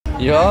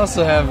You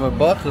also have a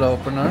bottle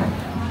opener,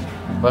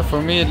 but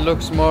for me it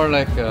looks more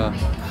like a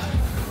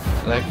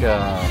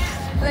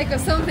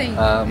something.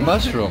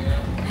 Mushroom.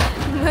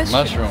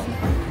 Mushroom.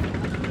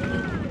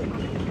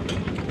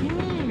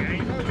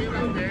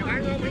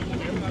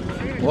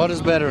 What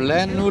is better,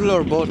 land noodle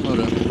or boat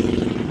noodle?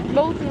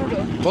 Boat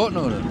noodle. Boat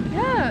noodle.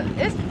 Yeah,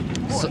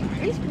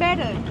 it's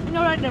better. You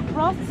know, like the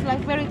broth is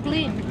like very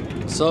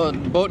clean. So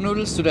boat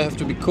noodles, do they have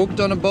to be cooked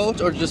on a boat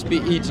or just be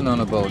eaten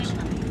on a boat?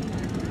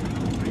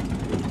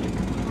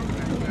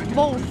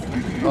 Both.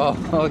 Oh,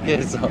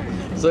 okay.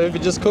 So if you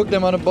just cook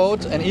them on a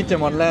boat and eat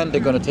them on land, they're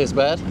gonna taste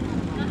bad.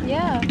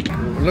 Yeah.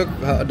 Look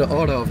at the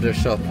order of their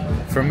shop: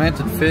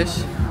 fermented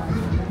fish,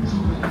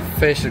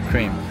 facial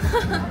cream.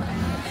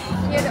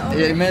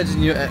 Yeah,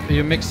 Imagine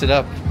you mix it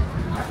up.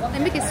 They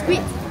make it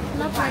sweet,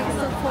 not like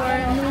for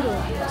a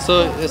noodle.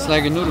 So it's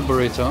like a noodle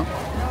burrito.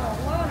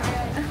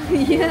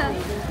 Yeah.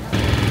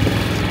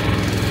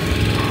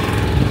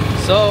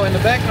 So in the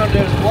background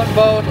there's one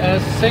boat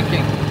and it's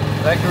sinking.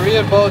 Like a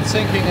real boat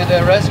sinking, and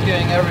they're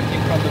rescuing everything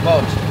from the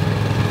boat.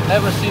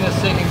 Never seen a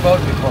sinking boat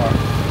before.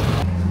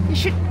 You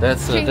should.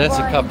 That's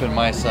a cup in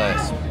my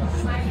size.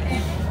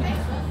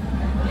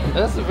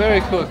 That's a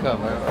very cool cup.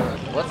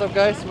 What's up,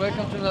 guys?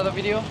 Welcome to another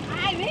video.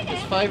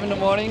 It's 5 in the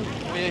morning.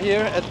 We're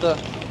here at the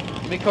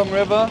Mekong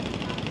River,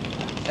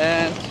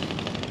 and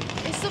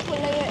It's super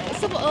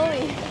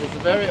early. it's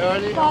very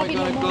early. We're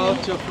gonna go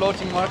to a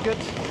floating market.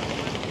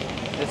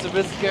 It's a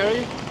bit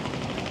scary.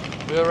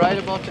 We're right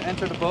about to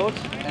enter the boat,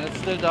 and it's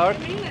still dark.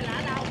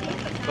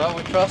 But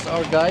we trust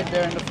our guide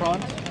there in the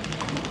front.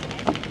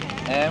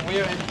 And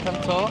we're in Can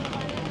Tho.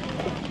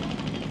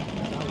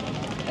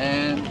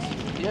 And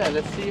yeah,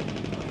 let's see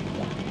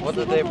what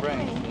do they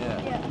bring.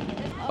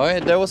 Yeah. Oh yeah,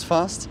 that was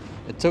fast.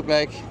 It took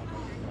like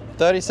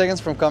 30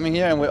 seconds from coming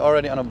here and we're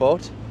already on a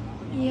boat.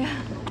 Yeah.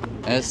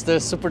 And it's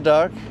still super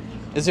dark.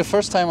 Is your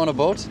first time on a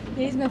boat?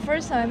 It's my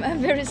first time.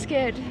 I'm very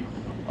scared.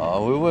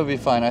 Oh, we will be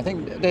fine. I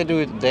think they do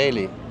it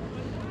daily.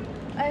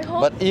 I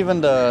hope. But even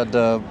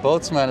the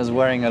boatsman is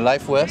wearing a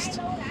life vest,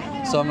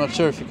 so I'm not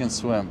sure if you can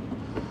swim.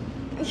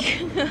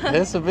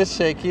 It's a bit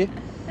shaky,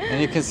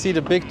 and you can see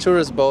the big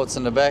tourist boats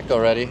in the back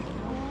already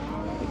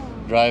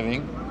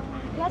driving.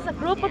 As a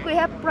group, we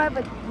have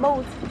private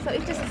boats, so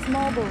it's just a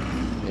small boat.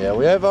 Yeah,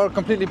 we have our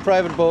completely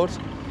private boat,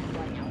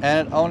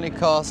 and it only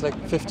costs like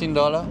 $15,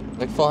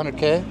 like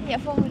 400k. Yeah,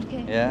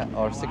 400k. Yeah,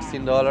 or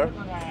 $16.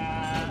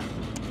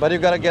 But you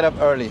gotta get up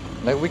early.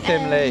 Like we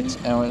came late,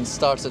 and it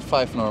starts at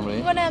 5 normally.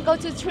 We're gonna go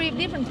to 3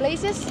 different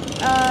places.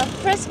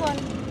 First one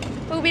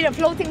will be the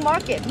floating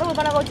market, but we're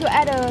gonna go to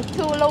other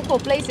 2 local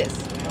places.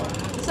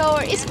 So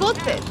it's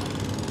worth it.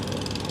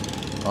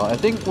 Oh, I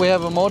think we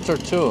have a motor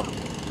too.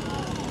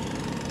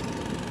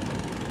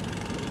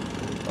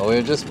 Oh,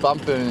 we're just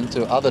bumping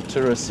into other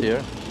tourists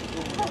here.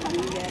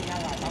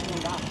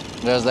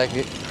 There's like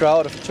a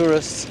crowd of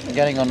tourists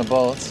getting on the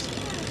boats.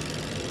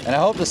 And I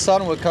hope the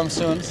sun will come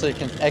soon so you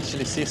can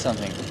actually see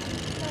something.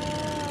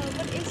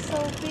 But it's so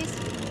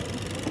peaceful.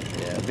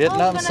 Yeah,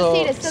 Vietnam's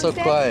so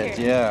quiet,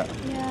 yeah.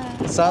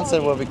 The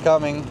sunset will be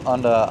coming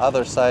on the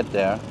other side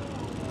there.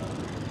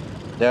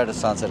 There the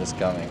sunset is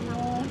coming.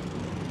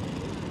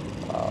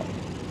 Wow.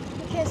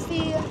 You can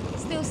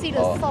still see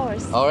the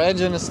stars. Our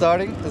engine is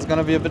starting. It's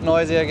gonna be a bit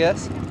noisy, I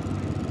guess.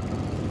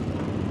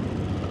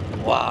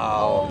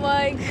 Wow. Oh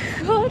my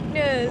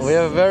goodness. We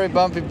have a very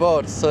bumpy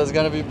boat, so it's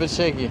gonna be a bit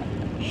shaky.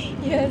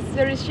 Yes,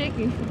 very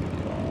shaky.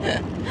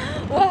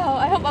 Wow,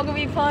 I hope I'm gonna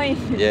be fine.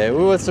 Yeah,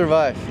 we will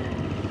survive.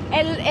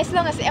 And as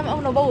long as I'm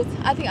on the boat,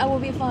 I think I will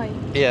be fine.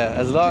 Yeah,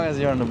 as long as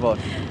you're on the boat.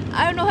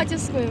 I don't know how to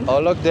swim. Oh,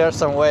 look, there are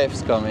some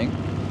waves coming.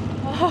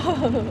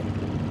 Oh.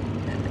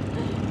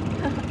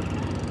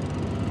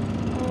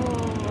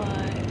 Oh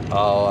my.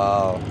 Oh,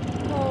 wow.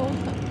 Oh.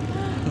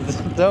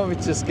 Don't be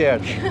too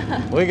scared.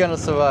 We're gonna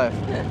survive.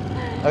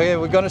 Okay,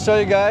 we're gonna show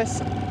you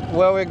guys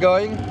where we're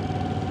going.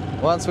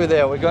 Once we're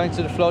there, we're going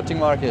to the floating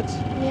market.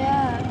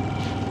 Yeah.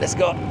 Let's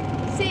go.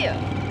 See you.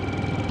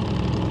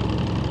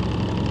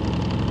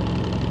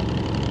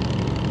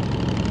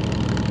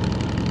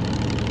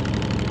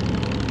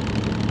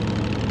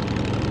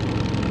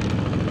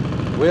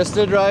 We're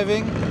still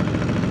driving.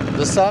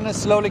 The sun is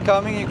slowly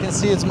coming. You can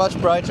see it's much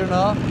brighter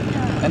now.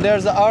 And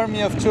there's an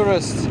army of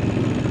tourists.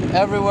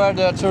 Everywhere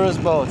there are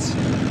tourist boats.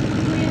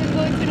 We're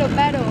going to the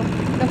battle,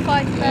 the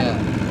fight battle.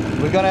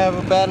 Yeah. We're gonna have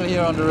a battle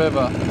here on the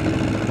river.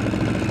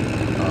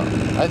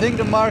 I think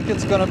the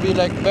market's gonna be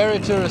like very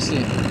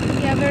touristy.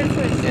 Yeah, very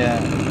touristy. Yeah.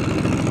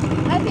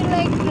 I think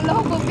like the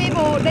local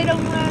people, they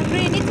don't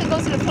really need to go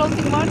to the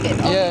floating market.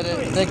 Yeah,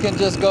 they can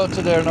just go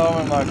to their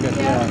normal market.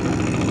 Yeah.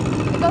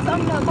 Because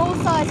on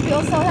both sides we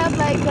also have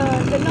like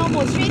the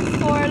normal streets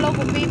for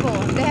local people.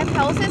 They have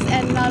houses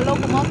and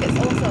local markets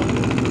also.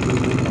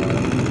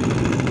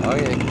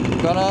 Okay,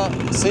 gonna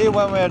see you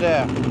when we're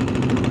there.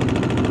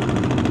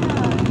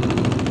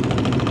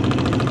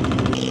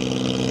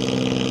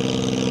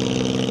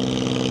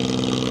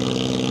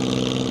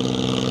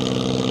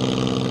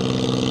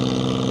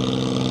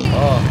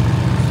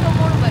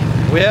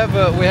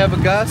 We have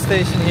a gas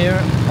station here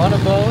on a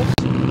boat.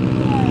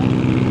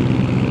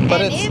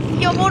 But and if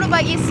your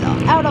motorbike is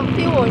out of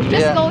fuel,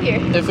 just go here.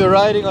 If you're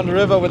riding on the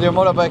river with your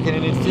motorbike and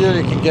you need fuel,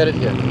 you can get it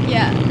here.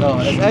 Yeah. No,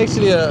 it's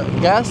actually a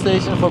gas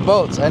station for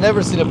boats. I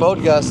never seen a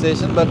boat gas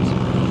station, but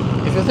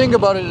if you think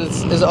about it,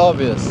 it's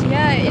obvious.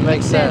 Yeah, it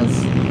makes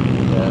sense.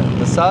 Yeah.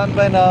 The sun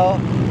by now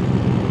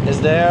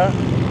is there,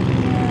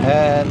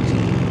 and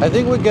I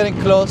think we're getting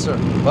closer,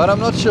 but I'm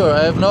not sure.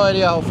 I have no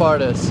idea how far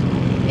it is.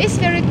 It's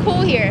very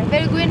cool here,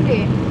 very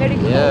windy, very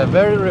cool. Yeah,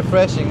 very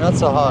refreshing, not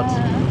so hot.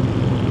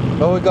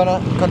 But we're gonna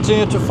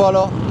continue to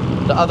follow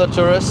the other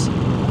tourists.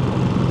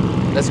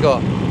 Let's go.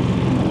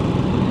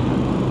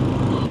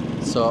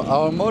 So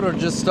our motor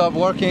just stopped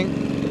working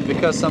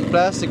because some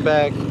plastic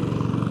bag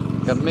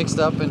got mixed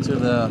up into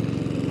the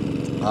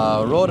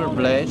rotor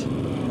blade.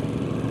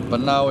 But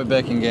now we're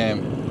back in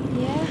game.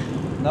 Yeah.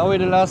 Now we're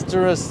the last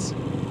tourists.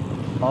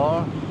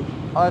 Or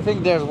I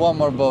think there's one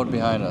more boat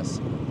behind us.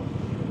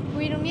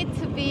 We don't need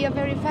to be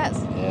very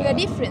fast. Yeah. We are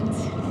different.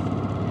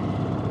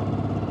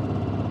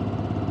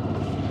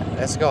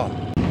 Let's go.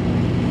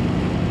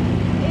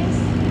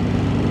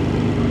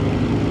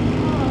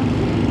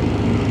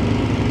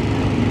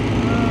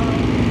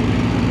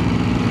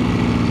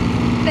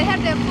 They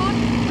have their food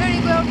very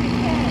well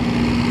prepared.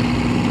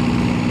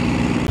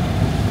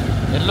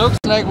 It looks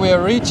like we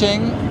are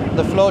reaching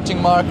the floating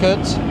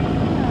market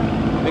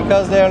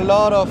because there are a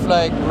lot of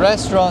like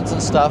restaurants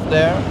and stuff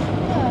there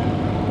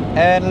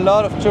and a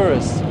lot of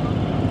tourists.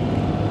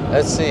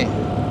 Let's see.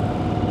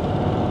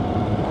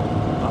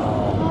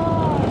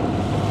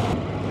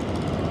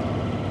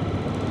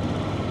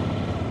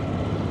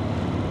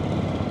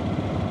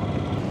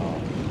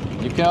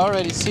 You can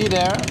already see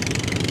there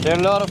are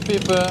a lot of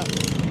people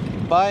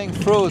buying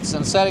fruits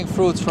and selling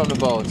fruits from the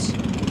boats.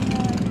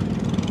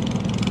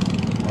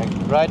 Like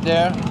right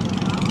there,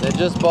 they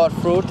just bought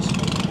fruit.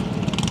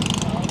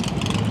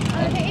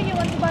 I think if you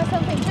want to buy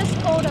something,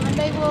 just call them and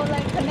they will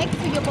like connect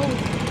to your boat.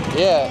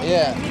 Yeah.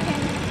 You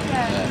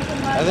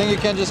can buy I think you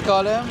can just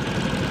call them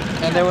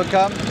and they will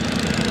come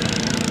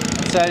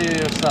and sell you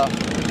your stuff.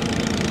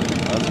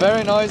 It's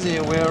very noisy.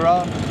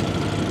 We're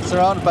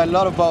surrounded by a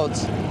lot of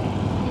boats.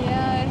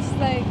 Yeah,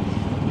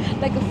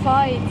 it's like a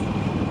fight.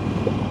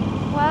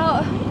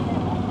 Wow,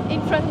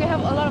 in front we have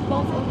a lot of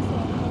boats also.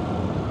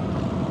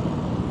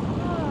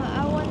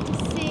 I want to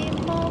see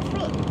more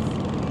fruits.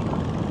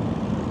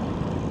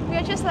 We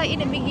are just like in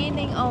the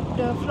beginning of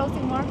the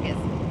floating market.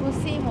 We'll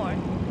see more.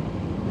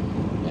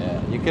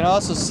 Yeah, you can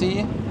also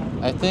see,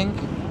 I think,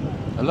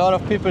 a lot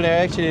of people are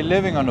actually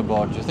living on the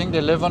boat. You think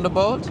they live on the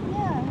boat?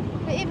 Yeah,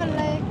 they even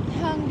like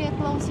hang their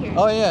clothes here.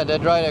 Oh yeah, they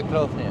dry their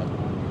clothes here.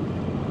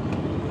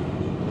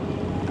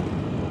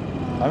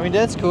 I mean,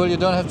 that's cool. You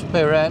don't have to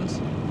pay rent.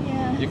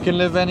 Yeah. You can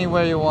live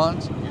anywhere you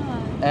want.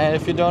 And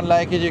if you don't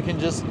like it, you can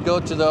just go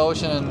to the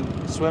ocean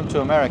and swim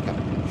to America.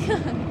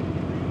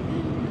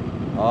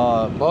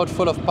 Oh, boat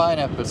full of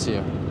pineapples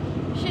here.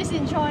 She's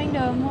enjoying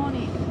the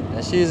morning.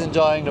 And she's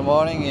enjoying the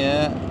morning,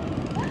 yeah.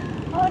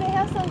 Oh, they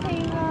have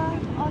something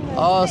on the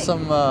Oh, stick.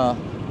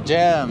 some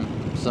jam,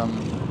 some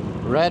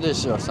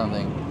radish or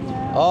something.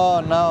 Yeah.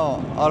 Oh,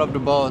 now all of the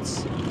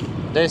boats,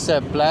 they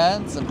sell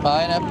plants and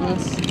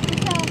pineapples. Coffee.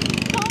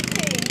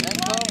 And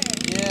water.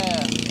 coffee,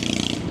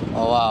 yeah.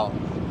 Oh wow,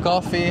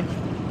 coffee.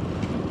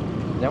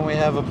 Then we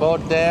have a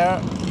boat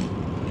there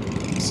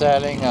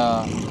selling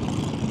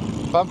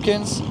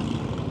pumpkins.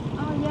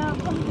 Oh yeah,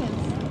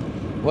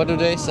 pumpkins. What do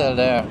they sell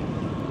there?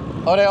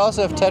 Oh, they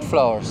also have tet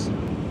flowers.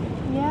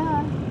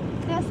 Yeah,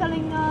 they're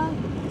selling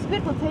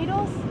sweet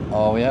potatoes.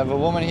 Oh, we have a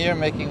woman here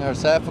making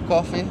herself a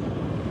coffee.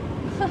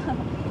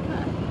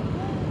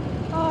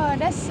 Oh,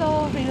 that's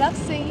so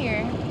relaxing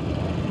here.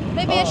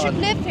 Maybe I should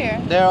live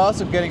here. They're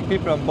also getting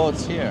people on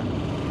boats here.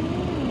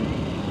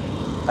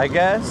 I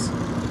guess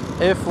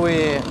if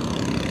we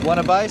want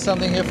to buy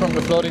something here from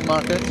the floating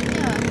market,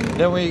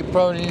 then we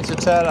probably need to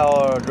tell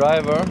our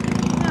driver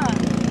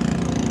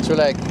to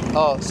like,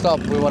 oh, stop,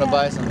 we want to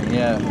buy something.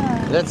 Yeah.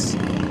 Let's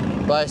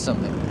buy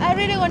something. I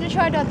really want to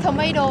try the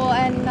tomato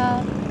and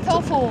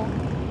tofu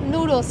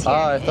noodles here.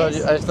 Ah,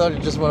 I thought you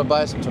just want to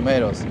buy some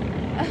tomatoes.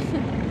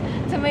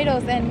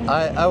 Tomatoes and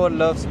I would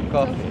love some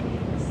coffee.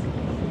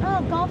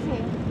 oh,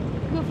 coffee.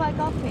 We'll buy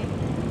coffee.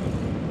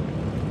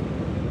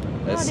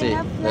 Let's they see.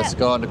 have Let's flag.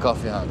 go on the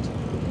coffee hunt.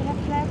 They have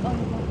flag on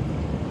the boat.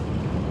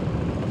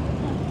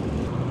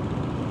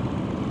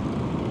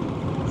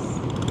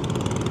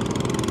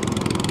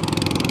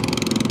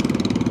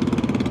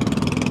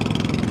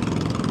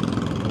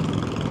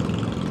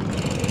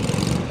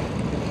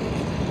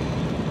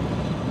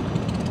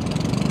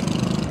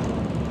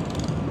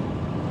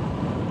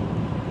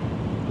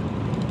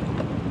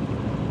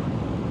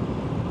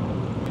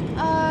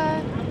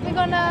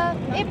 We're gonna,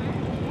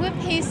 if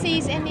he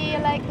sees any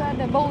like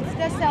the boats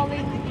that's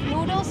selling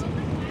noodles,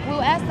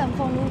 we'll ask them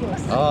for noodles.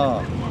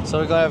 Oh, so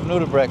we're gonna have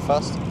noodle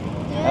breakfast.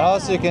 And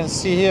also you can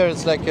see here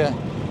it's like a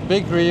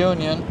big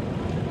reunion.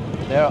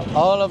 There are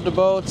all of the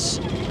boats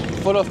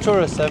full of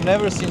tourists. I've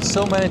never seen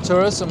so many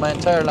tourists in my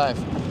entire life.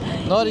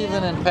 Not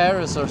even in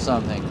Paris or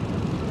something.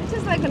 It's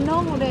just like a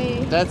normal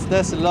day.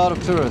 That's a lot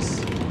of tourists.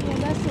 Yeah,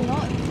 that's a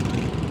lot.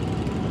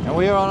 And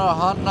we are on our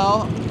hunt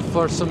now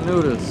for some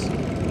noodles.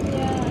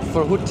 Yeah.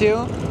 For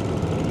hutil?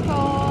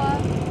 For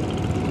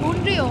bún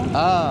riêu.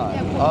 Ah,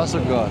 Yeah, also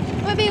good.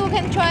 Maybe we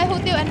can try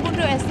hutil and bún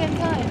riêu at the same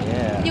time.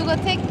 Yeah. You go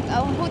take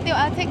hutil,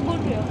 I'll take bún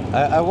riêu.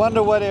 I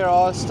wonder why they're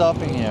all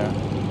stopping here.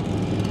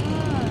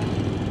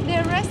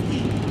 They're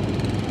resting.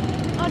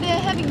 Oh, they're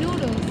having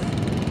noodles.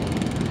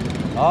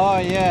 Oh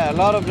yeah, a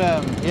lot of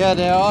them. Yeah,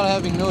 they're all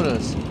having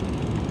noodles.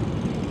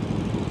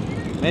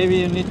 Maybe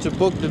you need to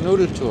book the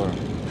noodle tour.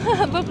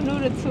 Book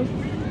noodle too.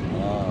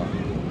 Oh,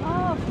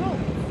 Oh, fruit.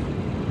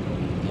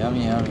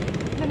 yummy, yummy.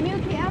 The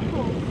milky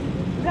apple.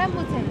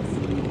 Rambutans.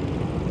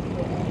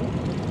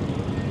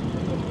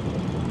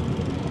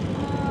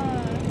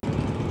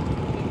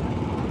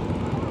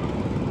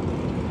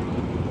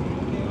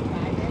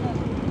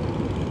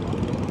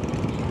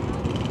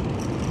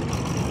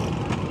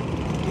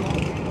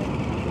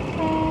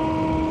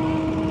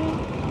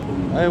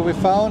 Hey, we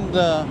found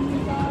the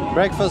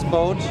breakfast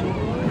boat.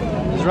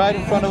 It's right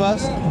in front of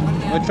us.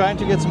 We're trying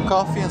to get some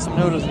coffee and some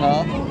noodles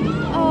now.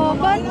 Oh,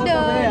 but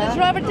the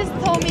driver just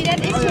told me that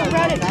it's too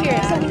crowded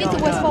here, so we need to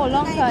wait for a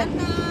long time.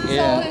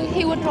 Yeah. So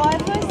he would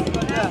drive us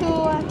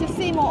to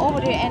see more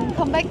over there and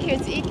come back here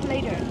to eat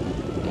later.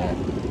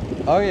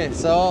 Okay,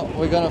 so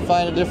we're gonna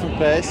find a different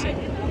place.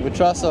 We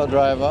trust our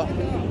driver.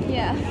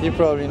 Yeah. He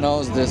probably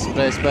knows this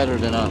place better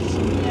than us.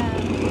 Yeah.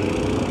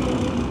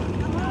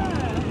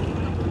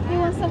 You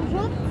want some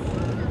fruit?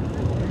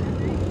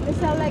 They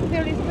sell like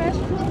very fresh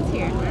fruits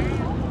here.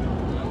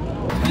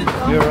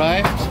 We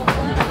arrived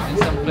in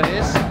some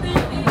place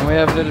and we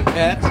have a little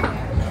cat.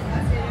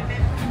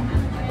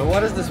 But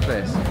what is this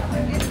place?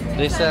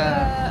 They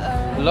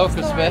sell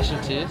local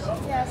specialties.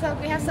 Yeah, so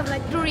we have some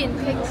like durian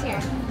cakes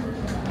here.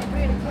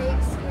 Durian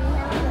cakes.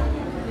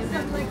 We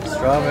have some like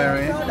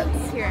Strawberry.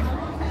 products here.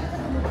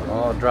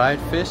 Oh, dried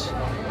fish.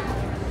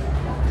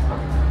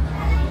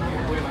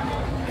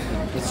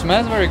 It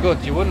smells very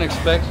good. You wouldn't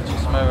expect it to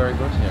smell very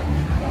good here.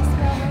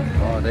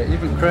 Oh, they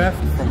even craft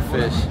from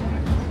fish.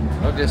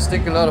 Look, they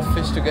stick a lot of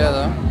fish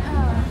together.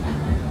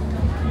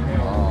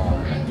 Oh.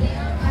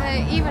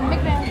 Even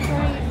make them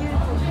very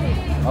beautiful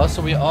shape.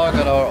 Also, we all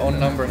got our own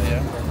number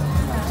here,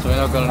 so we're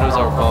not gonna lose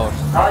our boat.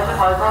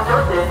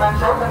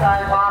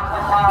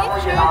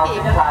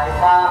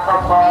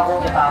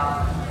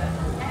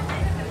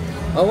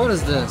 Oh, what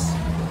is this?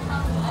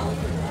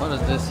 What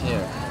is this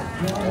here?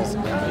 It's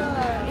like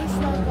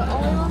an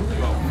oil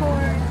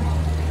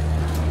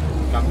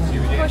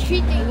for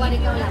treating like if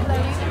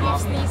you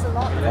sneeze a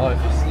lot. Oh,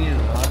 if you sneeze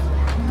a lot.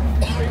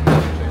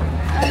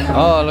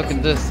 Oh, look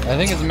at this. I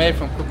think it's made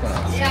from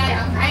coconuts.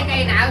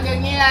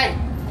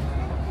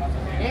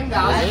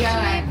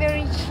 Actually,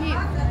 very cheap.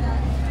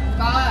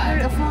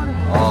 Very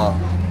affordable. Oh,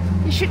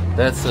 You should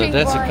that's drink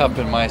a wine. cup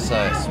in my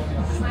size.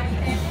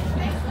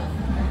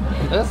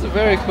 That's a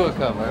very cool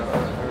cup. I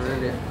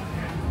really.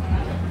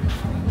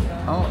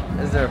 Oh,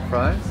 is there a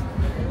price?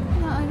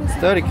 No, I was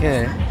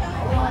 30k.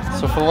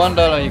 So for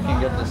 $1 you can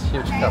get this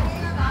huge cup.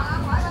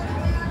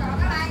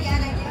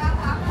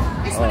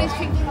 This one is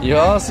drinking. You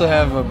also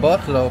have a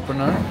bottle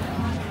opener,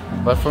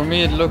 but for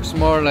me it looks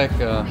more like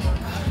a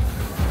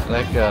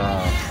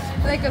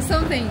Like a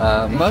something.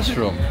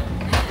 mushroom.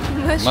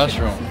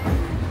 Mushroom.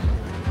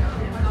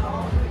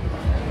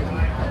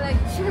 Like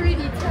very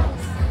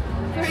details.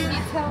 Very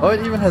detailed. Oh,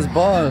 it even has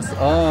balls.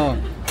 Oh,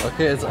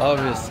 okay, it's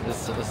obvious.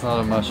 It's not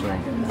a mushroom.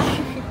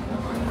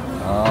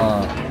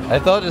 Oh, I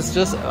thought it's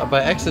just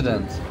by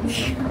accident,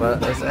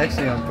 but it's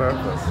actually on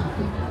purpose.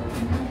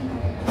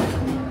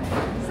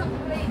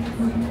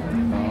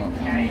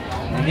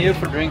 Oh. And here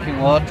for drinking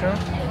water.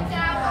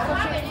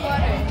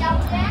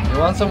 You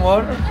want some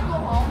water?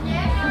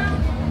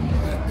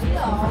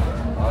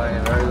 Oh,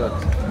 yeah, very good.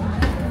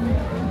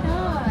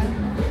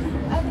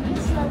 I think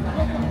it's like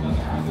coconut.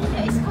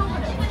 Yeah, it's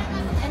coconut.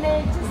 And they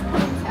just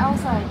put it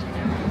outside.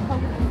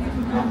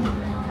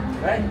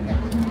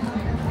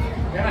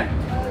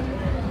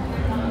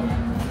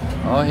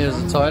 Oh,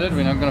 here's the toilet.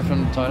 We're not gonna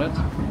film the toilet.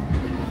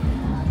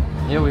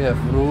 Here we have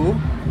roux.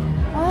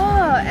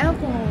 Oh,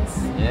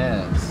 alcohols.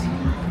 Yes.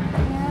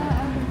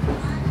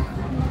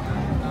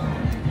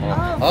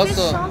 Yeah, Oh, fish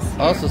sauce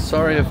here. also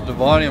sorry if the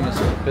volume is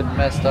a bit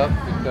messed up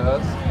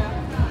because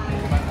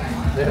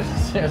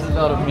there's a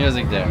lot of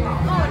music there.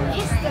 Oh,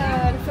 it's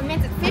the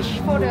fermented fish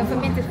for the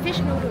fermented fish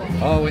noodle.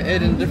 Oh, we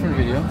ate in a different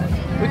video.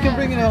 We can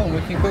bring it home. We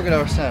can cook it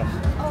ourselves.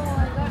 Oh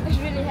my god, they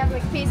really have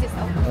like pieces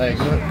of Like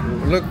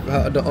look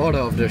at the order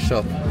of their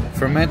shop: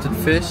 fermented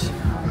fish,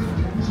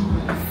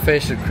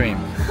 facial cream.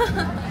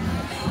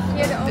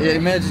 You're the only Yeah,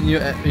 imagine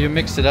you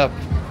mix it up.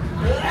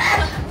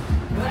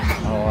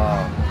 Oh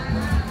wow.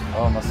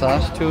 Oh,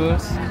 massage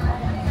tools.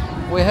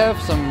 We have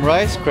some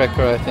rice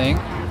cracker, I think.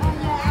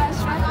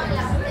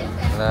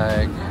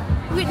 Like.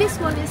 Wait, this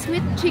one is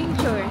with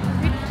ginger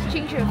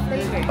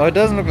flavor. Oh, it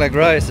doesn't look like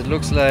rice. It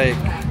looks like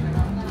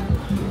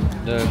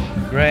the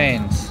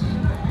grains,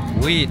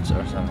 wheat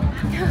or something.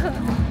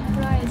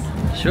 Rice.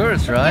 Sure,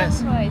 it's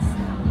rice. Young rice.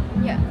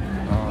 Yeah.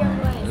 Young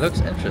Oh, rice. it looks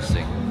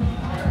interesting.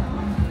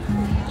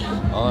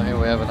 Oh, here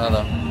we have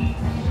another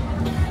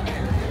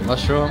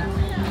mushroom.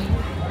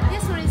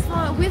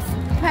 with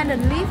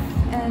pandan leaf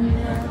and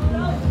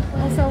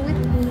also with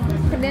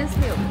condensed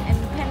milk and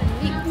pandan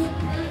leaf.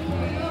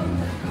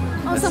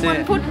 Oh,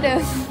 someone put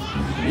this.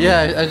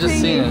 Yeah, I just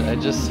seen it. I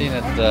just seen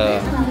it.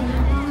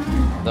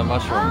 The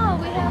mushroom. Oh,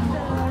 we have the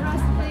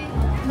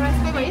rice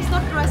paper. It's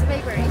not rice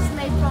paper. It's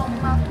made from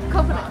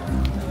coconut.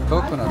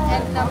 Coconut.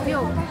 And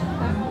milk.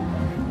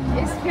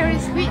 It's very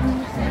sweet.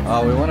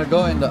 Oh, we want to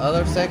go in the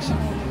other section?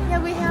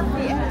 Yeah, we have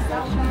the other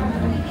section.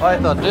 Oh, I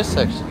thought this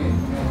section. I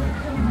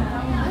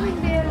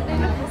think they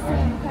look the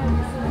same.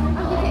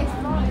 Oh, we can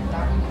explore it.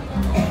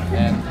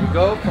 And we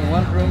go from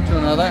one room to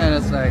another, and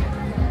it's like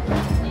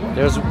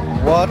there's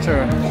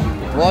water in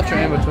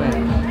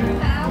between.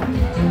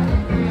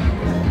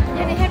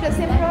 Yeah, they have the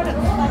same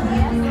products.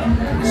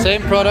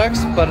 Same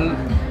products, but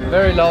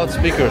very loud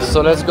speakers.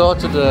 So let's go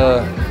to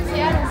the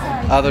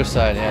other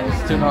side. Yeah,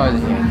 it's too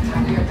noisy here.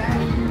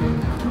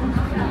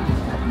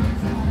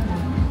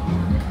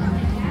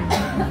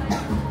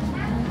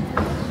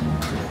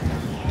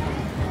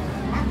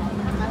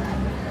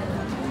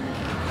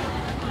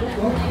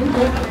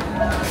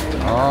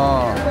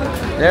 Oh,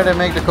 there they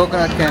make the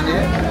coconut candy.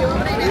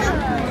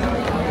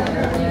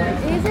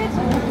 Is it?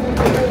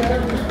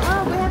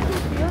 Oh, we have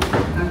this deal.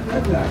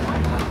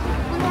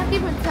 We have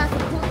different types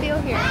of food deal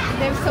here.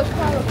 They're so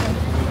colorful.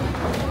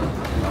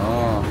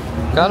 Oh,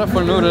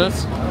 colorful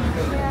noodles. Yeah.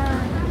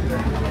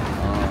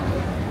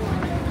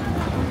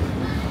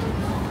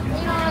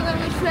 You know, when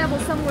we travel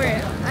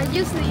somewhere, I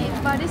usually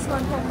buy this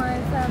one for my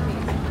family.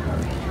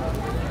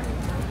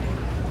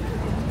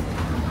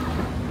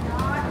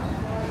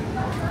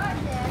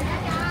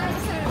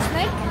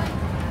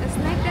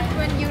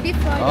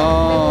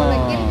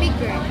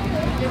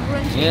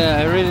 Yeah,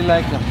 I really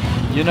like them.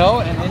 You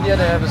know, in India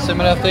they have a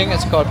similar thing.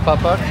 It's called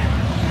papad.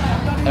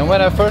 And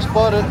when I first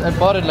bought it, I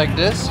bought it like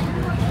this.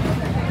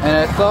 And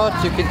I thought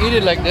you can eat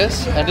it like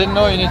this. I didn't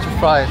know you need to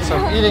fry it. So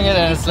I'm eating it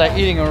and it's like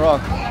eating a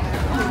rock.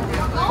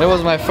 That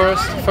was my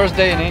first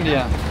day in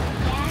India.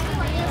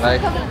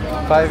 Like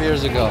 5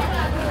 years ago.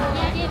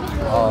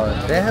 Oh,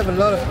 they have a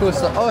lot of cool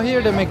stuff. Oh,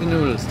 here they make the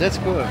noodles. That's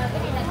cool.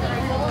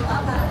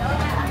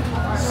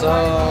 So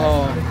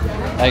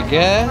I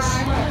guess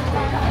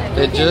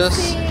they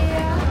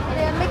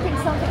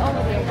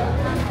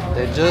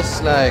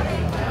just like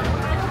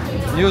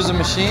use a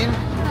machine,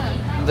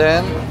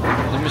 then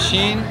the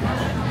machine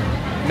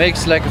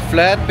makes like a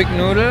flat big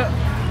noodle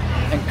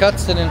and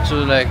cuts it into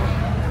like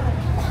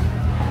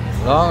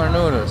longer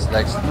noodles,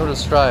 like noodle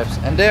stripes.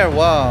 And there,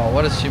 wow,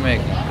 what is she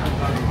making?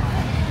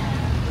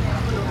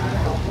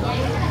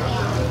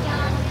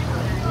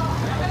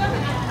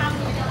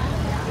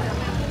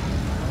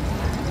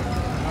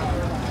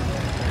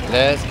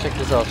 Let's check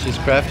this out. She's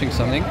crafting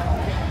something.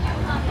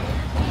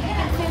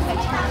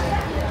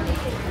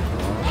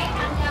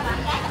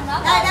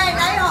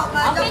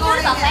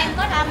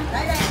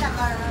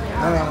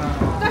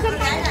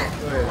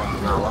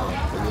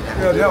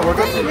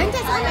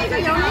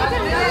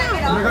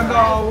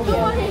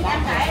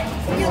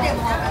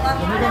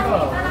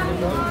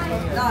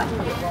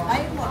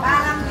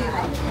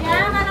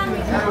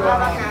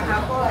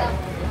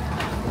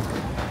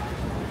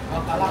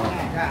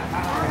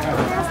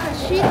 That's the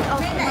sheet of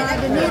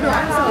the noodle.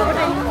 So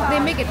they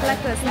make it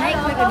like a snack,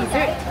 like a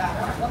dessert.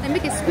 They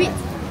make it sweet,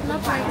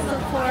 not like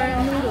for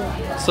a noodle.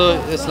 So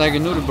it's like a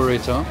noodle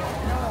burrito.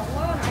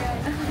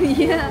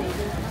 Yeah,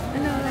 I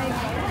know, like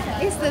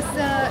it's this.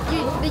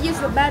 They use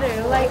the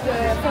batter like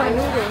for the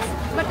noodles,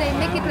 but they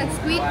make it like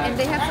sweet, and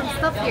they have some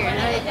stuff here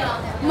like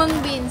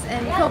mung beans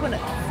and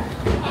coconut.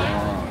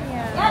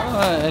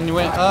 Yeah. And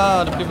when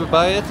the people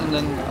buy it, and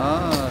then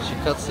she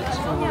cuts it.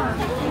 Yeah.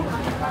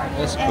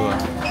 That's cool.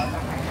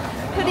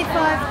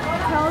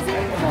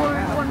 35,000 for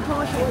one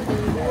portion.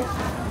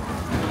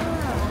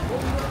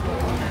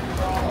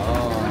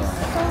 Oh.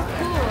 So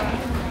cool.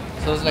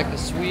 So it's like a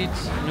sweet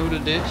noodle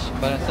dish,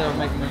 but instead of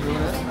making a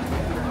noodle,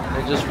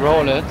 they just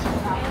roll it,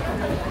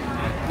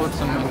 put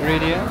some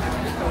ingredients.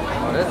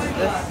 Oh,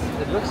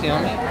 it looks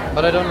yummy,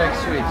 but I don't like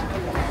sweet.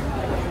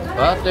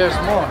 But there's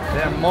more.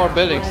 There are more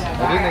buildings.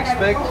 I didn't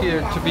expect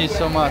here to be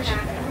so much.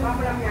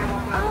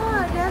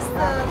 Ah, that's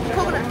the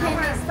coconut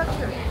candy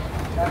structure.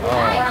 Oh.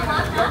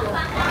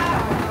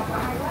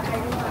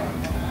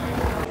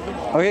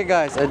 Okay,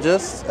 guys, I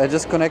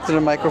just connected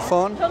the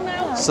microphone,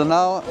 so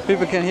now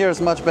people can hear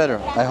us much better,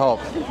 I hope.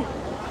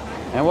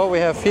 And what we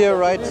have here,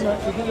 right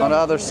on the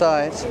other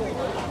side,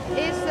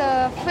 is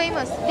a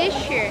famous dish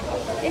here.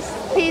 It's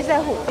pizza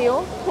hủ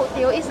tiếu. Hủ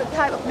tiếu is a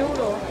type of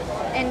noodle,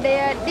 and they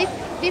are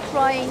deep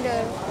frying the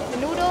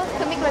noodle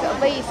to make like a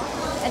base,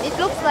 and it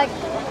looks like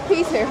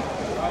pizza.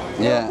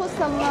 Yeah. Put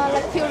some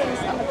like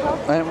fillings on the top.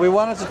 And we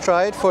wanted to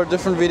try it for a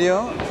different video,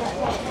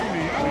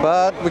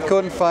 but we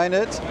couldn't find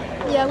it.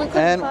 Yeah, we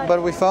couldn't find But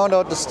we found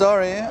out the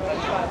story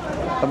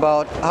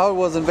about how it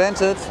was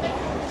invented.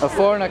 A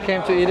foreigner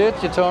came to eat it,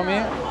 you told me,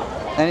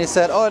 and he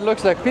said, "Oh, it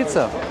looks like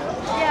pizza."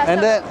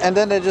 Yeah, And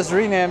then they just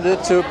renamed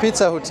it to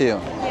Pizza Hủ tiếu.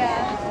 Yeah.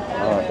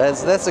 Oh,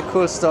 that's a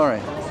cool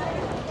story.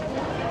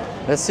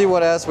 Let's see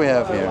what else we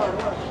have here.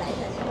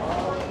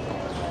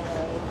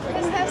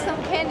 Let's have some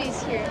candies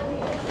here.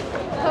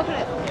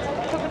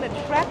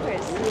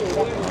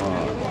 delicious.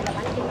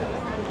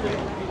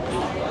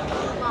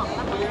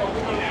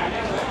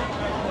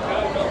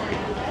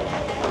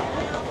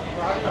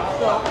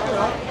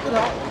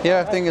 Here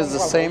I think is the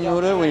same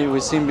noodle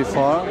we've seen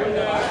before.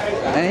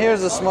 And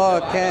here's a small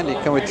candy.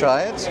 Can we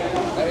try it?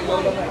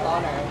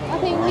 I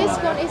think this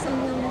one is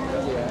normal.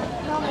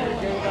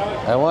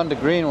 I want the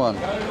green one.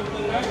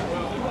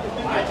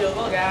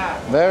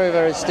 Very,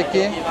 very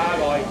sticky.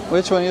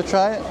 Which one you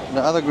try?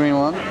 The other green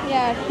one?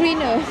 Yeah,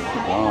 greener.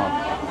 Oh.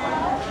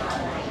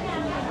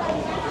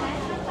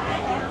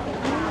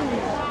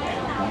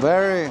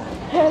 Very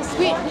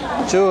Sweet.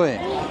 chewy.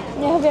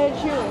 Yeah, very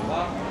chewy.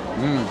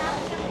 Mm.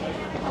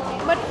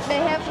 But they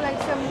have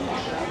like some,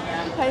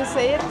 how you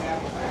say it?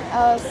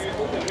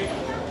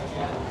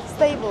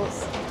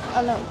 Staples.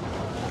 Oh no.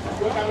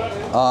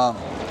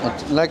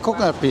 Like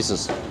coconut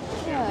pieces.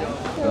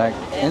 Yeah. Like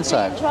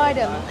inside. Try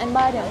them and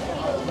buy them.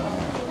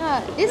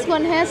 This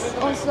one has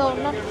also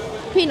not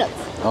peanuts.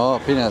 Oh,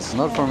 peanuts,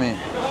 not for me.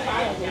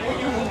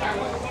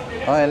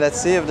 Alright, let's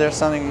see if there's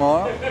something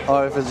more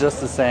or if it's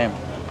just the same.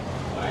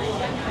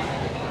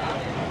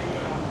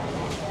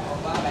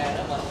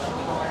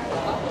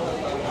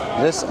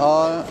 This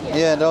all,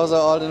 yeah, those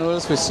are all the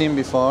noodles we've seen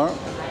before.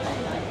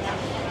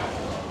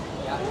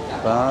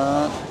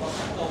 But,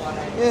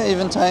 yeah,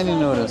 even tiny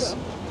noodles.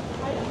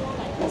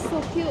 That's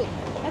so cute.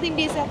 I think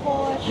these are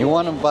for... You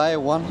want to buy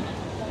one? I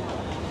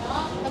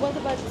want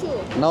to buy two.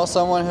 Now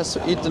someone has to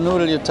eat the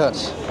noodle you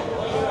touch.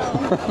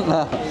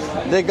 No,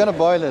 they're gonna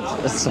boil it,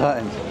 it's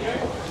fine. They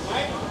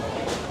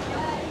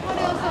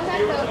also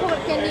have the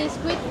coconut candy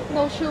with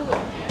no sugar.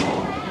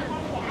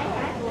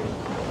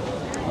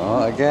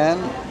 Oh, again,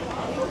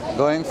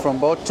 going from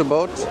boat to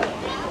boat.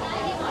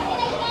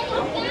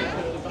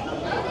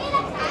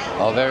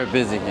 Oh, very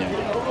busy here.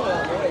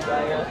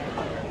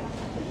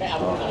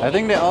 Oh, I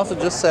think they also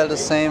just sell the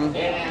same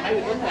things.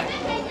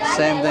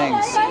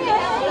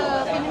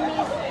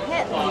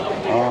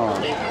 Oh.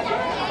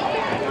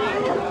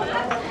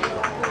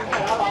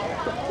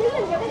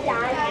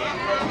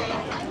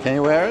 Can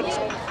you wear it?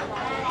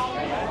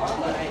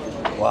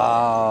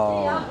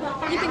 Wow.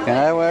 Can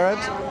I wear it?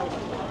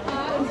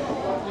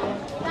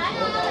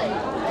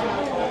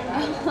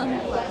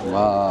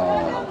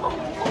 Wow.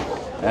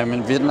 I'm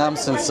in Vietnam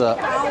since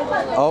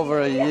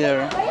over a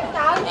year.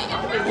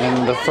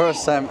 And the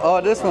first time, oh,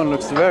 this one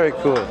looks very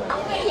cool.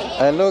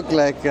 I look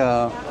like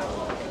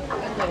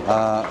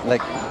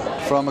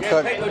from a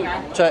cut.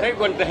 Take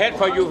one the head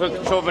for you for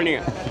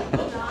souvenir.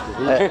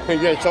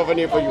 Yeah,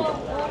 souvenir for you.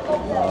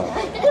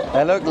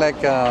 I look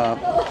like a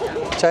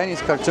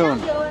Chinese cartoon.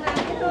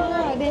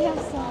 Oh, they have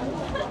some.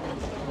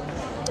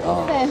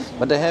 Oh.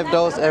 But they have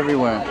those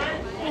everywhere.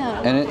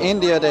 Yeah. And in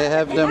India they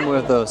have them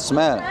with a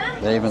smell.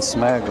 They even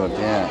smell good,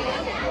 yeah.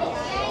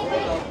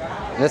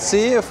 Let's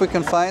see if we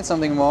can find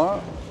something more.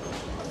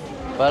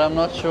 But I'm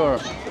not sure.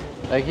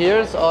 Like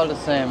here's all the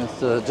same, it's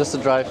just a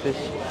dry fish.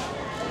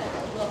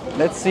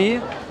 Let's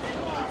see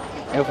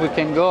if we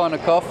can go on a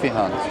coffee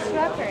hunt.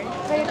 Wrapper,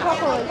 very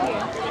popular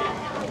here.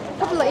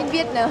 Popular in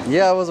Vietnam.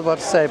 Yeah, I was about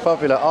to say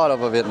popular all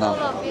over Vietnam.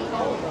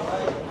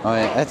 Oh,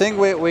 yeah. I think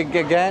we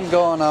again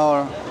go on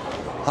our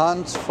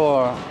hunt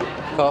for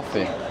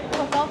coffee.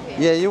 For coffee.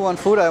 Yeah, you want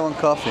food, I want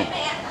coffee.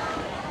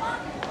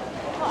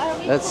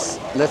 Let's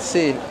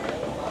see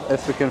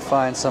if we can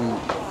find some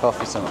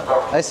coffee somewhere.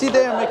 I see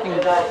they are making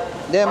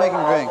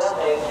drinks.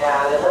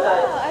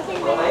 Oh, I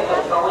think they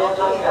have coffee.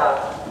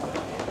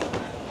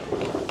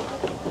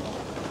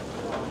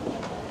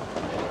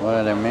 What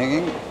are they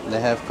making? They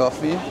have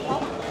coffee?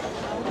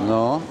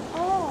 No.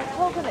 Oh,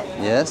 coconut.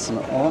 Yes.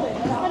 No. Oh.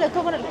 Oh, the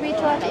coconut we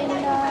tried in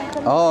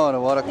Oh, the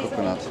water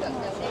coconut.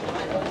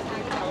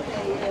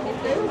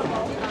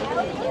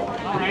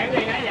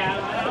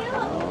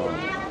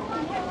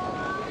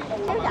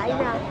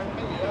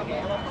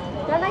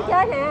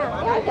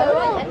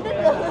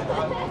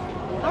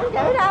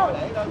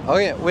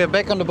 Okay, we're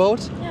back on the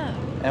boat. Yeah.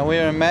 And we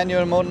are in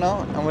manual mode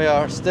now, and we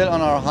are still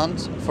on our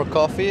hunt for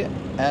coffee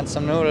and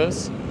some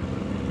noodles.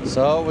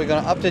 So we're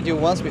gonna update you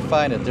once we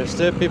find it. There's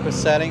still people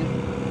selling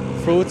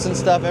fruits and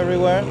stuff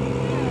everywhere,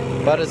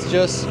 but it's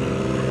just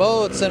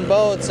boats and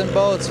boats and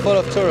boats full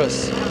of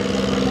tourists.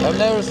 I've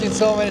never seen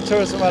so many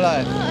tourists in my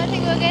life. Oh, I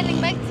think we're getting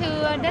back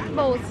to that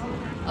boat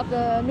of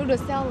the noodle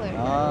seller.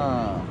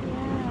 Ah.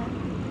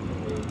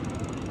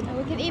 Yeah. And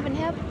we can even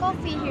have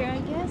coffee here, I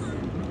guess.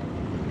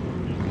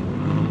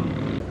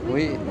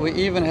 We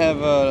even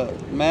have a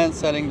man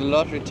selling the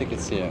lottery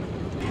tickets here.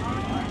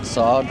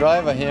 So our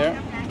driver here,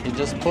 he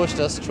just pushed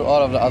us through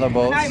all of the other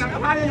boats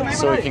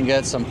so we can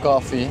get some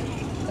coffee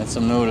and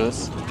some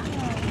noodles.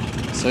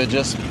 So he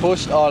just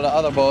pushed all the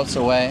other boats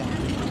away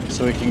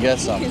so we can get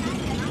some.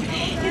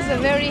 It's a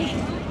very...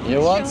 You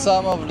want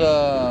some of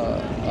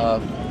the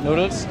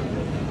noodles?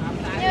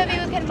 Yeah,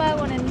 maybe we can buy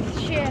one and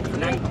share.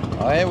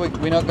 Okay,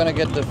 we're not gonna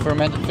get the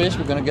fermented fish,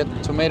 we're gonna get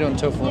tomato and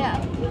tofu.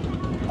 Yeah.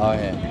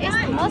 Okay. It's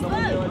the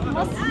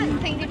most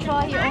thing to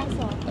try here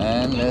also.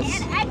 And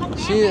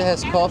she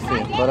has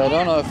coffee, but I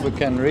don't know if we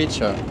can reach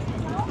her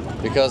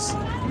because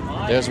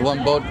there's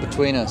one boat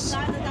between us.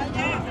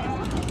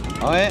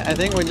 Okay, I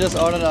think we just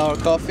ordered our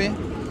coffee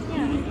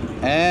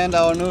and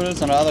our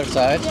noodles on the other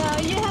side. Yeah,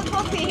 you have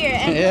coffee here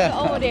and Yeah.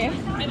 over there.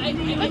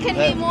 What can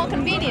be more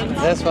convenient?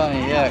 That's funny,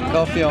 yeah.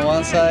 Coffee on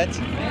one side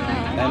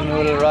and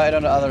noodle right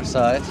on the other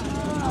side.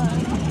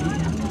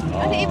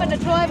 And even the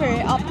driver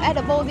at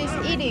the boat is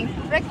eating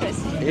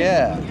breakfast.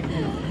 Yeah,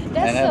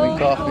 That's and having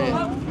so coffee.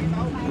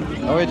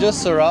 cool. And we're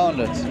just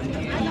surrounded.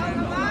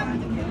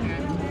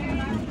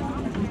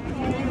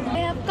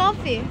 They have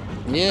coffee.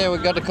 Yeah, we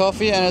got the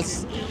coffee and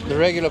it's the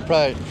regular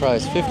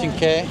price,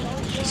 15K.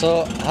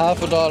 So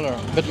half a dollar,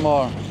 a bit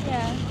more.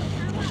 Yeah.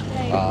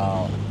 Like,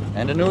 Wow.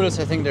 And the noodles,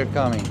 I think they're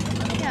coming.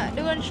 yeah,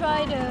 they want to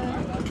try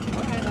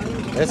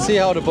the Let's see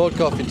how the boat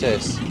coffee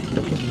tastes.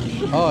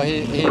 Oh,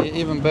 he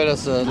even built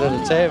us a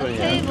little table here.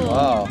 table.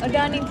 Wow. A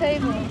dining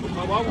table.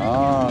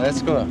 Oh,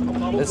 that's good.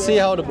 Let's see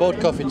how the boat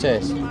coffee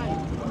tastes.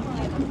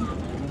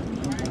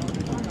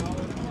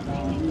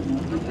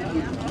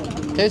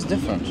 Tastes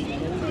different.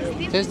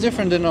 Tastes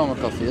different than normal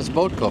coffee. It's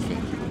boat coffee.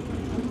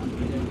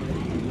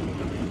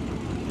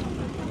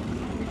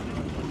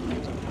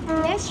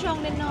 Less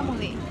strong than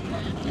normally.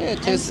 Yeah,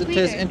 it tastes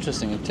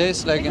interesting. It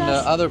tastes like in the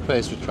Because- other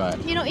place we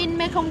tried. You know, in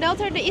Mekong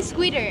Delta, there is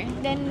sweeter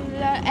than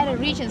other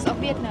regions of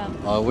Vietnam.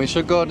 Oh, we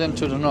should go then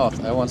to the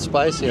north. I want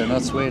spicier,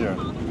 not sweeter.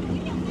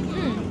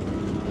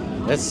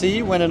 Let's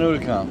see when the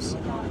noodle comes.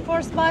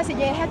 For spicy,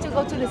 you have to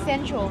go to the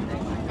central.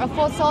 Or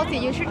for salty,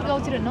 you should go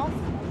to the north.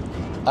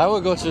 I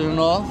will go to the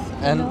north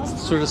and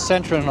to the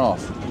central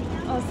north.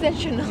 Or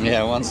central.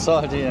 Yeah, one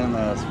salty and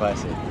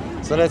spicy.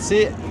 So let's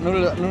see,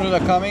 noodle are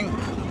coming.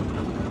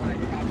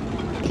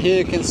 Here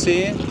you can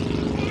see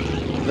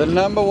the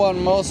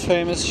 #1 most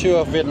famous shoe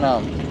of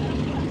Vietnam.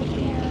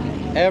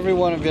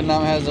 Everyone in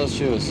Vietnam has those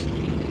shoes.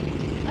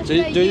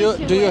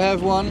 Do you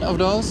have one of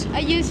those? I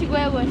used to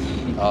wear one.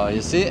 Oh,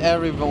 you see,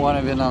 everyone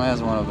in Vietnam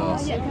has one of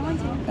those. Yeah, come on.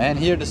 And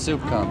here the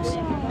soup comes.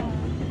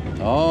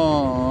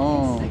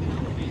 Oh,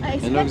 I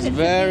it looks expected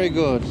very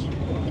good.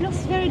 It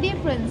looks very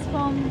different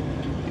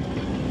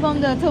from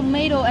the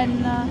tomato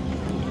and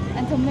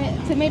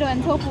tomato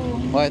and tofu.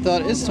 Well, I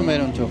thought it's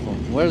tomato and tofu.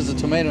 Where's the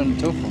tomato and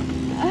tofu?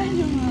 I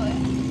don't know.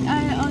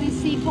 I only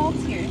see pork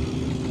here.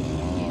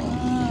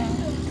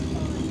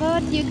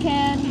 But you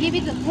can give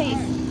it a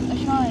taste, a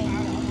try.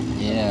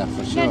 Yeah,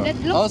 for Yeah, sure. that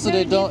looks Also,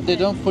 very they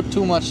don't put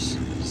too much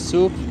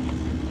soup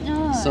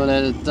so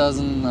that it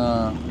doesn't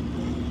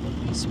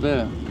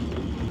spill.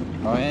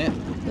 Okay,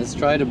 let's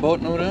try the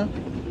boat noodle.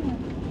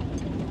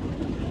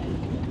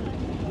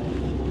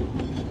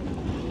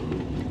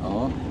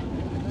 Oh.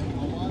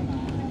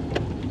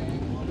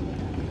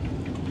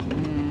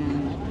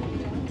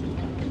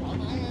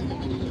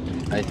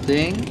 I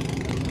think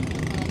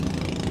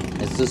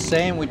it's the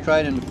same we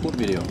tried in the food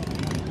video.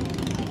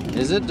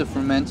 Is it the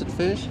fermented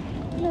fish?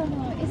 No,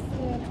 it's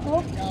the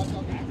pork.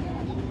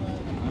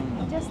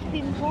 Just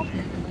thin pork.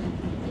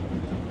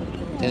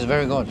 It's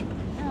very good.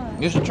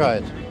 You should try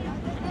it.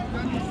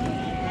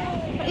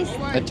 It's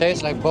It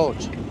tastes like boat.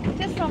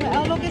 just from the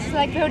outlook, it's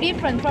like very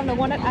different from the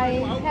one that I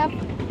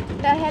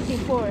had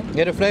before.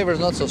 Yeah, the flavor is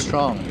not so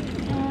strong.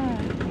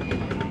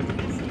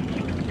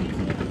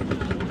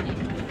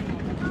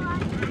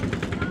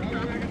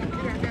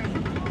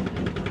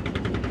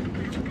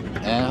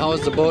 And how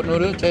is the boat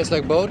noodle? Tastes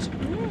like boat?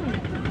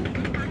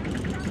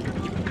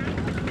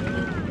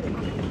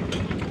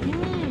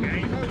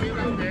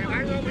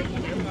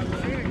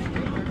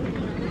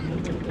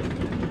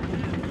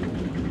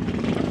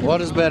 What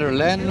is better,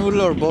 land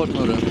noodle or boat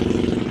noodle?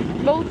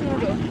 Boat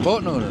noodle.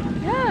 Boat noodle.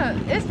 Yeah,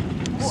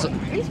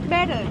 it's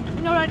better.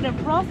 You know, like the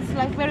broth is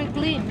like very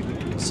clean.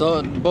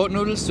 So boat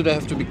noodles, do they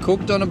have to be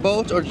cooked on a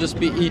boat or just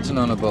be eaten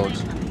on a boat?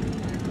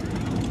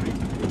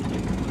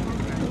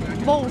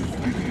 Both.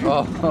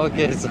 Oh,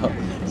 okay.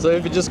 So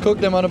if you just cook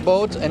them on a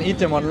boat and eat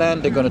them on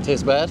land, they're gonna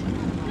taste bad.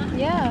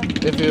 Yeah.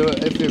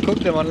 If you cook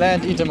them on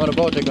land, eat them on a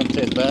boat, they're gonna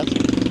taste bad.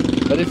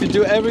 But if you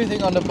do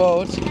everything on the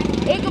boat,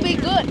 It could be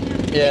good.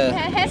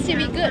 Yeah. It has to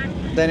be good.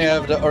 then you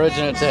have the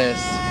original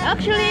taste.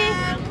 Actually,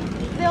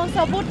 they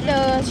also put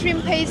the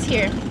shrimp paste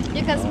here.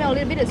 You can smell a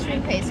little bit of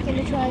shrimp paste. Can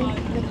you try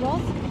the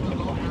broth?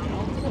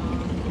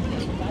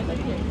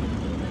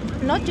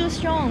 Not too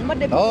strong, but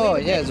they put Oh little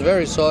yeah, it's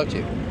very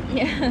salty.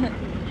 bit. Yeah.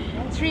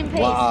 Shrimp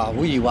paste. Wow,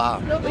 wee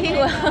wow.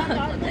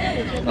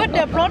 But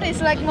the broth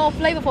is like more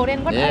flavorful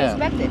than what I Yeah.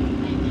 expected.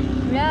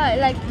 Yeah,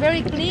 like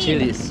very clean.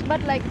 Chilies.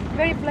 But like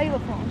very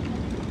flavorful.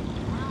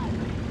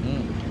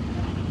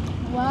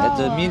 Wow. At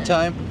the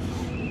meantime,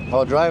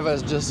 our driver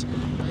is just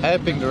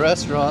helping the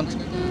restaurant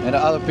and the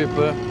other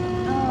people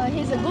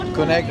He's a good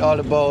connect guy. all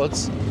the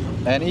boats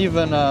and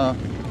even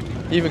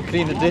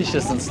clean the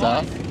dishes and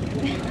stuff.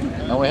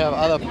 And we have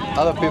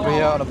other people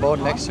here on the boat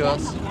next to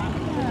us.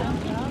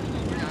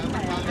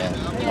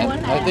 Yeah.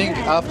 And I think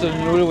after the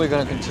noodle we're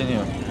gonna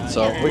continue.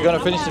 So we're gonna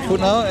finish the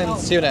food now and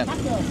see you then.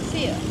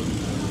 See ya.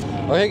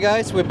 Okay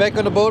guys, we're back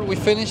on the boat. We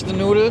finished the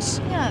noodles.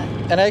 Yeah.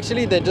 And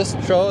actually they just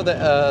throw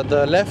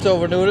the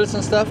leftover noodles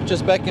and stuff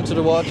just back into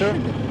the water.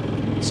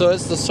 So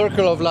it's the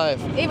circle of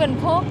life. Even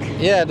pork.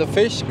 Yeah, the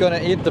fish gonna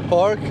eat the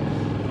pork.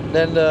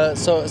 Then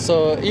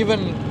so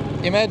even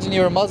imagine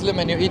you're a Muslim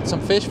and you eat some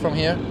fish from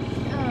here,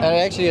 and it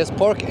actually has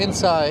pork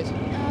inside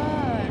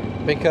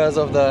because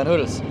of the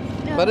noodles.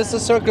 But it's a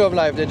circle of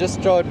life. They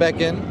just throw it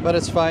back in, but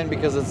it's fine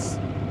because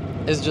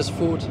it's just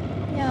food.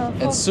 Yeah,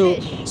 And soup.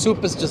 fish.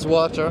 Soup is just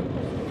water.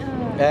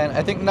 And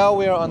I think now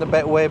we are on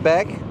the way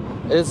back.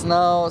 It's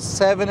now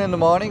 7 in the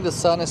morning. The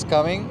sun is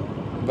coming,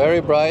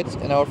 very bright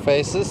in our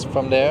faces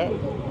from there.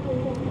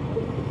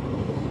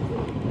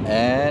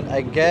 And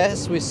I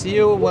guess we see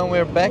you when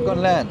we're back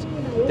on land.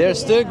 There are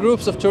still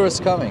groups of tourists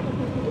coming.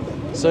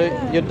 So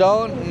you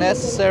don't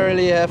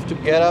necessarily have to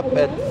get up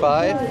at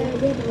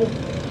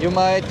 5. You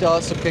might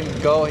also can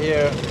go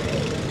here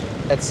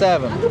at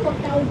 7.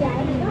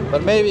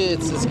 But maybe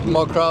it's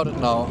more crowded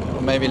now,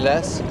 or maybe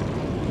less.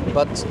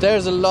 But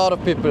there's a lot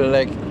of people,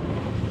 like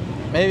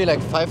maybe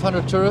like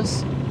 500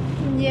 tourists.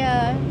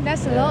 Yeah,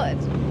 that's a lot.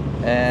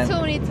 And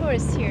So many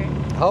tourists here.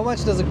 how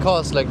much does it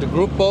cost, like the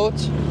group boat?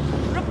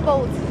 Group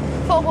boat.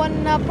 For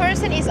one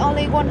person is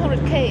only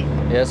 100k.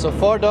 Yeah, so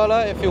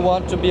 $4 if you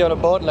want to be on a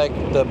boat like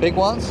the big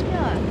ones.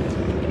 Yeah.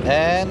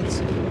 And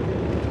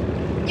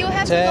You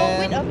have to go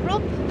with a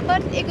group,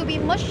 but it could be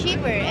much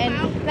cheaper, and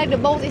like the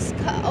boat is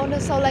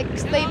also like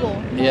stable.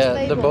 yeah,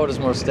 stable. the boat is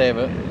more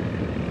stable.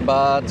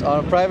 But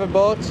on a private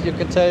boat, you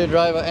can tell your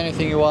driver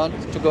anything you want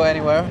to go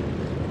anywhere.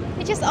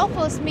 He just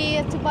offers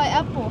me to buy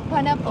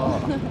pineapple.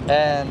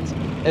 And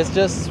it's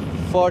just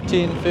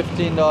 $14,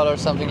 $15,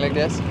 something like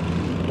this.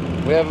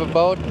 We have a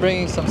boat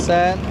bringing some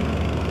sand.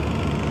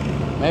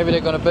 Maybe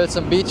they're gonna build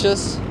some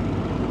beaches.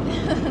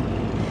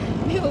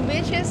 New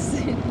beaches.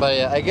 But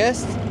yeah, I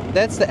guess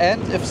that's the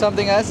end. If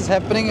something else is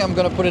happening, I'm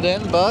gonna put it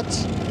in, but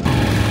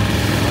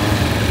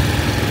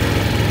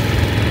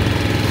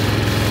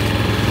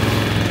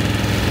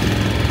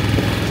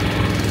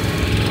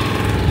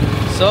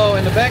so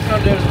in the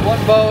background there's one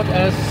boat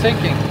and it's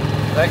sinking.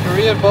 Like a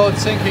real boat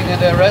sinking, and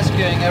they're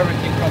rescuing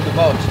everything from the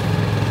boat.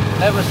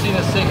 Never seen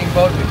a sinking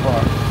boat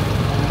before.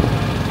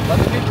 But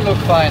the people look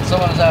fine,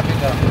 someone is helping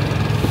them.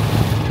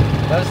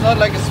 But it's not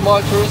like a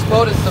small cruise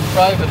boat, it's a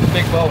private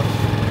big boat.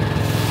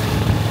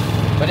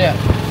 But yeah,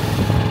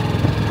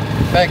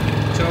 back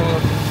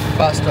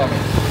to Domi.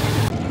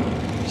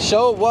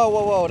 Show,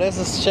 whoa, this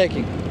is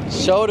shaking.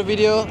 Show the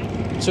video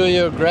to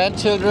your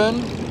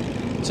grandchildren,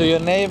 to your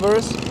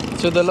neighbors,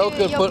 to the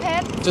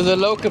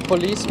local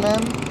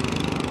policeman.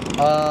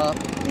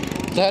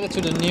 Tell it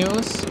to the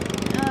news.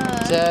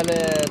 Tell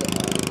it.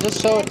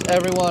 Just show it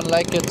everyone,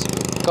 like it,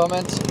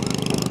 comment,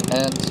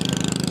 and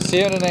see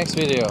you in the next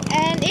video.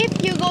 And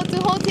if you go to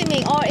Ho Chi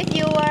Minh, or if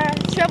you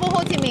travel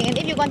Ho Chi Minh, and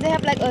if you want to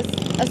have like a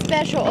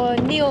special or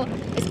new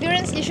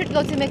experience, you should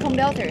go to Mekong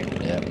Delta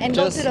and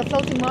go to the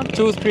floating market.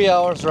 2-3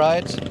 hours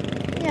ride.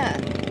 Yeah.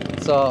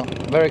 So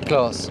very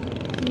close.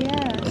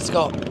 Yeah. Let's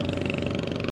go.